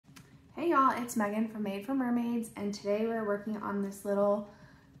Hey y'all, it's Megan from Made for Mermaids, and today we're working on this little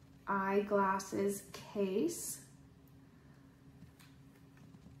eyeglasses case.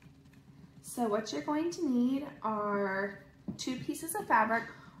 So what you're going to need are 2 pieces of fabric.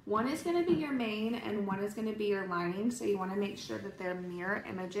 One is going to be your mane and one is going to be your lining, so you want to make sure that they're mirror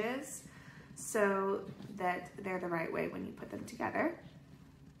images so that they're the right way when you put them together.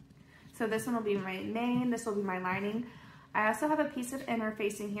 So this one will be my mane, this will be my lining. I also have a piece of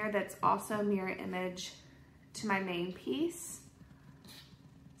interfacing here that's also mirror image to my main piece.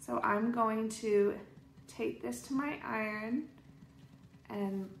 So I'm going to take this to my iron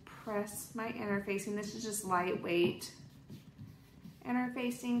and press my interfacing. This is just lightweight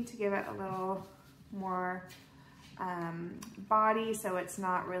interfacing to give it a little more body so it's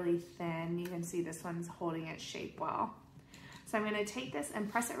not really thin. You can see this one's holding its shape well. So I'm going to take this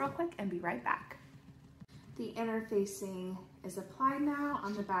and press it real quick and be right back. The interfacing is applied now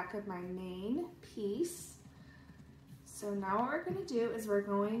on the back of my main piece. So now what we're going to do is we're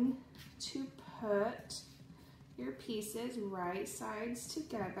going to put your pieces right sides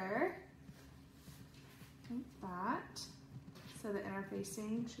together like that. So the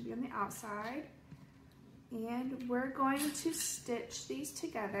interfacing should be on the outside. And we're going to stitch these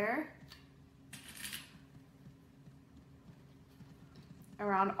together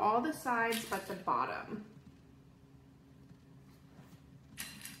around all the sides but the bottom.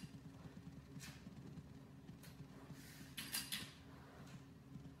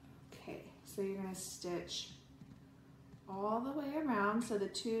 Okay, so you're going to stitch all the way around, so the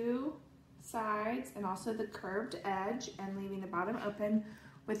 2 sides and also the curved edge, and leaving the bottom open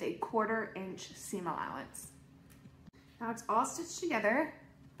with a 1/4 inch seam allowance. Now it's all stitched together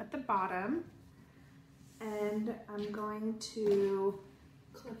at the bottom, and I'm going to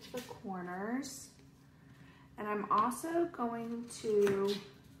clip the corners, and I'm also going to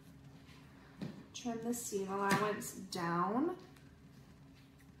trim the seam allowance down.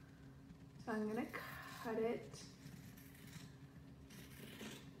 So I'm going to cut it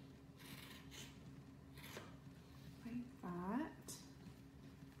like that.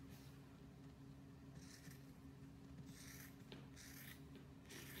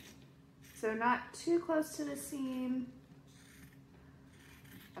 So not too close to the seam,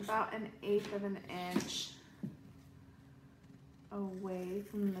 about 1/8 of an inch away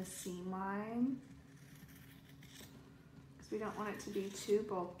from the seam line, because we don't want it to be too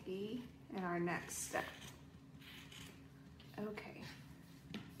bulky in our next step. Okay.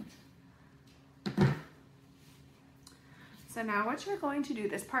 So now what you're going to do,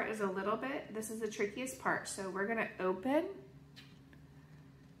 this part is a little bit, this is the trickiest part. So we're going to open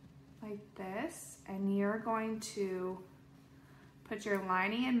like this, and you're going to put your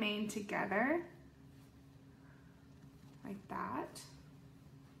lining and mane together like that.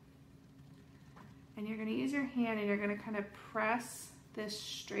 And you're going to use your hand and you're going to kind of press this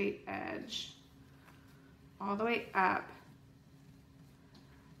straight edge all the way up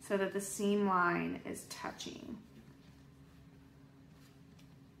so that the seam line is touching.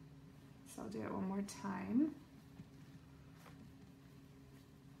 So I'll do it one more time.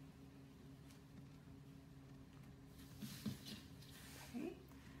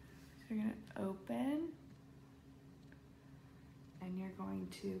 You're going to open and you're going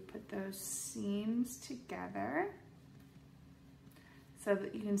to put those seams together so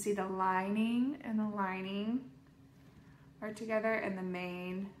that you can see the lining and the lining are together and the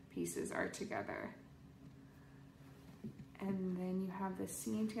main pieces are together. And then you have the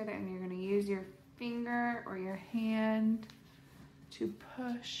seam together, and you're going to use your finger or your hand to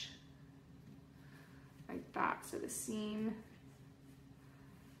push like that so the seam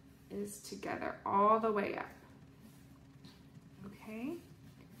is together all the way up. Okay,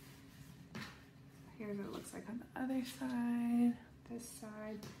 here's what it looks like on the other side. This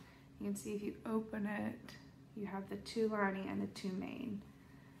side, you can see if you open it, you have the 2 lining and the 2 mane,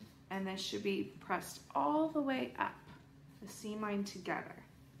 and this should be pressed all the way up, the seam line together.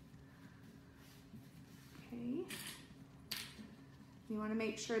 Okay, you want to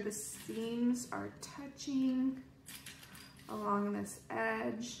make sure the seams are touching along this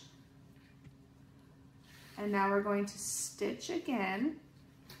edge. And now we're going to stitch again.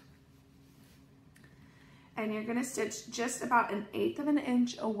 And you're going to stitch just about 1/8 of an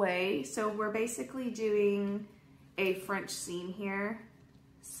inch away. So we're basically doing a French seam here.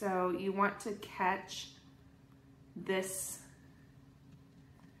 So you want to catch this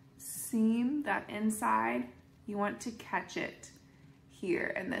seam, that inside, you want to catch it here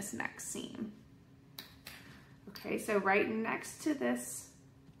in this next seam. Okay, so right next to this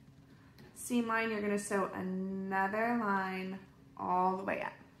seam line, you're going to sew another line all the way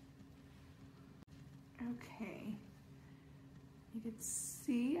up. You can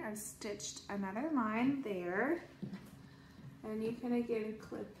see I've stitched another line there. And you can again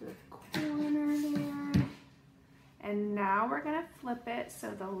clip the corner there. And now we're gonna flip it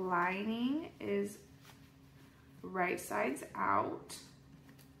so the lining is right sides out.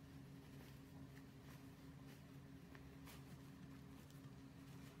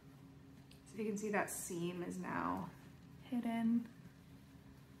 So you can see that seam is now hidden,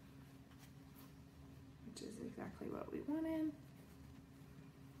 which is exactly what we wanted.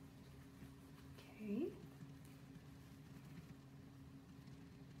 Okay.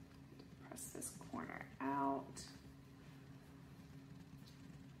 Press this corner out.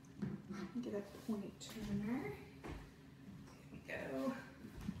 Get a point turner. There we go.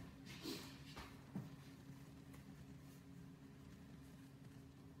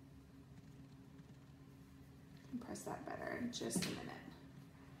 Press that better in just a minute.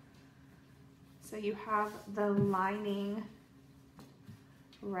 So you have the lining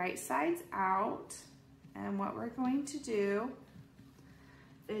right sides out, and what we're going to do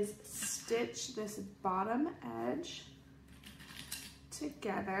is stitch this bottom edge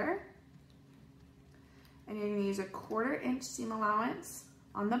together, and you're going to use a 1/4 inch seam allowance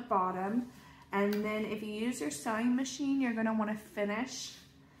on the bottom, and then if you use your sewing machine, you're going to want to finish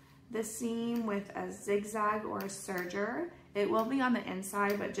the seam with a zigzag or a serger. It will be on the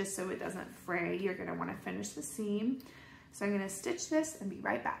inside, but just so it doesn't fray, you're going to want to finish the seam. So I'm going to stitch this and be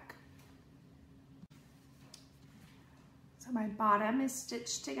right back. So my bottom is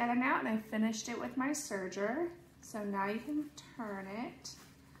stitched together now, and I finished it with my serger. So now you can turn it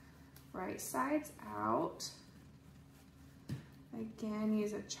right sides out. Again,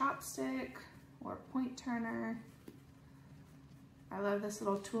 use a chopstick or a point turner. I love this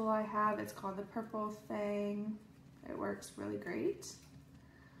little tool I have. It's called the Purple Thing. It works really great.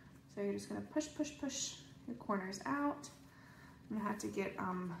 So you're just gonna push, push, push your corners out. I'm gonna have to get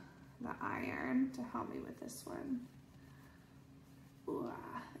the iron to help me with this one. Ooh,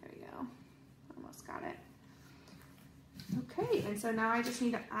 there we go. Almost got it. Okay, and so now I just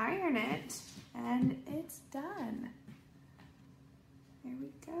need to iron it, and it's done. There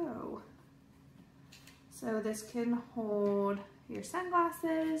we go. So this can hold your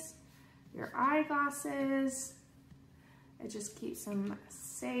sunglasses, your eyeglasses. It just keeps them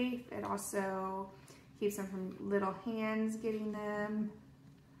safe. It also keeps them from little hands getting them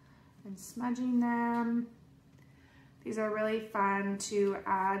and smudging them. These are really fun to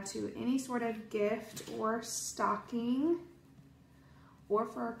add to any sort of gift or stocking, or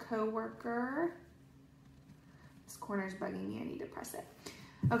for a coworker. This corner's bugging me, I need to press it.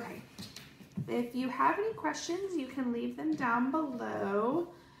 Okay, if you have any questions, you can leave them down below,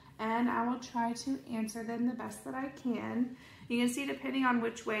 and I will try to answer them the best that I can. You can see, depending on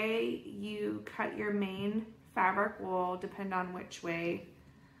which way you cut your main fabric will depend on which way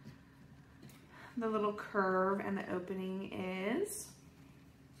the little curve and the opening is.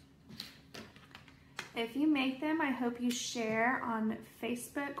 If you make them, I hope you share on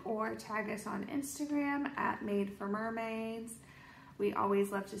Facebook or tag us on Instagram at Made for Mermaids. We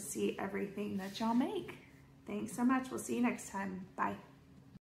always love to see everything that y'all make. Thanks so much. We'll see you next time. Bye.